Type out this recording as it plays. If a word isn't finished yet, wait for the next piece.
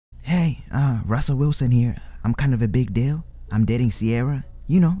Hey, Russell Wilson here. I'm kind of a big deal. I'm dating CIARA.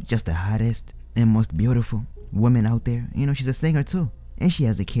 You know, just the hottest and most beautiful woman out there. You know, she's a singer too. And she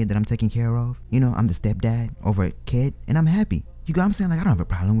has a kid that I'm taking care of. You know, I'm the stepdad over a kid, and I'm happy. You go, I'm saying, like, I don't have a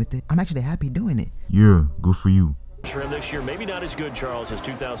problem with it. I'm actually happy doing it. Yeah, good for you. This year, maybe not as good, Charles, as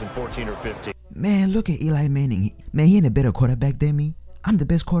 2014 or 15. Man, look at Eli Manning. Man, he ain't a better quarterback than me. I'm the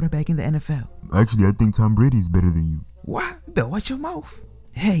best quarterback in the NFL. Actually, I think Tom Brady's better than you. What? You better watch your mouth.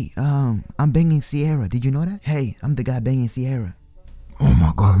 Hey, I'm banging CIARA. Did you know that? Hey, I'm the guy banging CIARA. Oh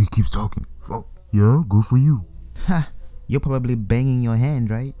my God, he keeps talking. Fuck. Yeah, good for you. Ha, you're probably banging your hand,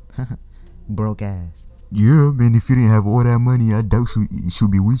 right? Broke ass. Yeah, man, if you didn't have all that money, I doubt she'll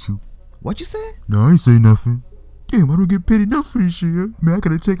be with you. What you said? No, I ain't say nothing. Damn, I don't get paid enough for this shit, yeah? Man, I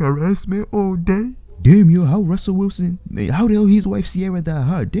gotta take harassment all day. Damn, yo, how Russell Wilson, man, how the hell his wife CIARA that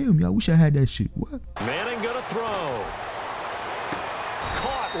hard? Damn, yo, I wish I had that shit. What? Manning gonna throw.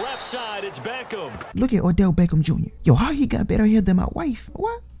 Caught left side, it's Beckham. Look at Odell Beckham Jr. Yo, how he got better hair than my wife?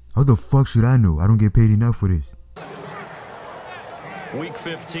 What? How the fuck should I know? I don't get paid enough for this. Week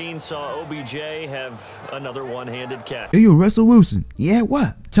 15 saw OBJ have another one-handed catch. Hey, yo, Russell Wilson. Yeah,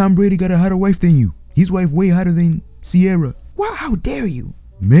 what? Tom Brady got a hotter wife than you. His wife way hotter than CIARA. What? How dare you?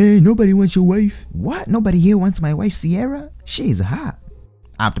 Man, nobody wants your wife. What? Nobody here wants my wife, CIARA? She's hot.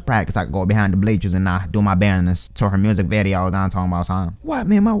 After practice, I go behind the bleachers and I do my business to her music videos I'm talking about time. What,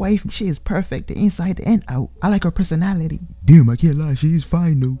 man? My wife, she is perfect, the inside and out. I like her personality. Damn, I can't lie, she is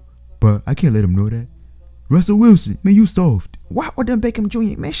fine though. But I can't let him know that. Russell Wilson, man, you soft. What? Odell Beckham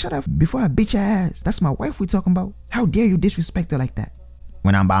Jr.? Man, shut up before I beat your ass. That's my wife we talking about. How dare you disrespect her like that?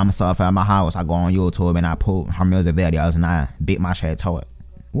 When I'm by myself at my house, I go on YouTube and I pull her music videos and I beat my shit to it.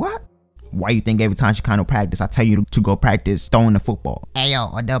 What? Why you think every time she kind of practice, I tell you to go practice throwing the football? Hey yo,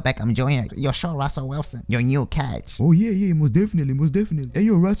 Odell Beckham Jr., you're sure Russell Wilson, your new catch. Oh yeah, most definitely, most definitely. Hey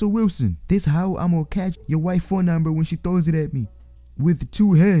yo, Russell Wilson, this how I'm gonna catch your wife's phone number when she throws it at me. With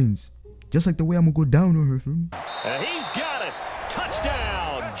 2 hands. Just like the way I'm gonna go down on her, for me. He's got it.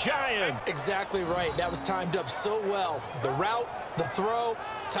 Touchdown, Giant. Exactly right. That was timed up so well. The route, the throw,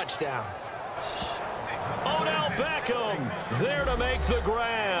 touchdown. Odell Beckham there to make the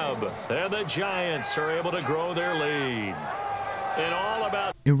grab. And the Giants are able to grow their lead. And all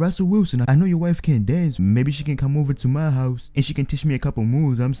about... And Russell Wilson, I know your wife can't dance. Maybe she can come over to my house and she can teach me a couple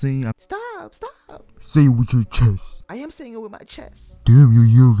moves. I'm saying... Stop. Say it with your chest. I am saying it with my chest. Damn,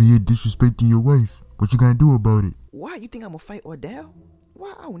 you're over here disrespecting your wife. What you gonna do about it? What? You think I'm gonna fight Odell?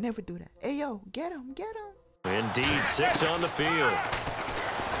 What? I would never do that. Hey yo, get him. Indeed, 6 on the field.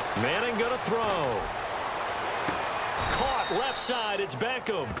 Manning gonna throw. Caught left side, it's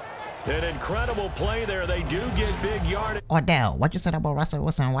Beckham. An incredible play there. They do get big yardage. Odell, what you said about Russell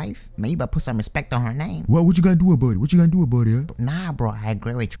Wilson's wife? Man, you better put some respect on her name. What you gonna do about it? What you gonna do about it, huh? Nah, bro, I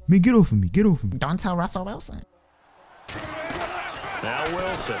agree with you. Man, get off of me. Get off of me. Don't tell Russell Wilson. Now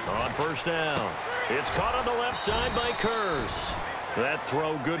Wilson on first down. It's caught on the left side by Kurz. That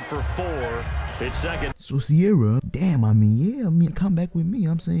throw good for 4. It's second. So CIARA, damn, come back with me.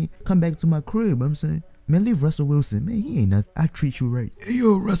 I'm saying, come back to my crib. I'm saying, man, leave Russell Wilson. Man, he ain't nothing. I treat you right. Hey,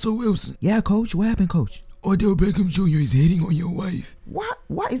 yo, Russell Wilson. Yeah, coach. What happened, coach? Odell Beckham Jr. is hitting on your wife. What?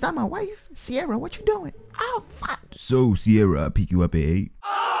 What? Is that my wife? CIARA, what you doing? Oh, fuck. So, CIARA, I pick you up at 8.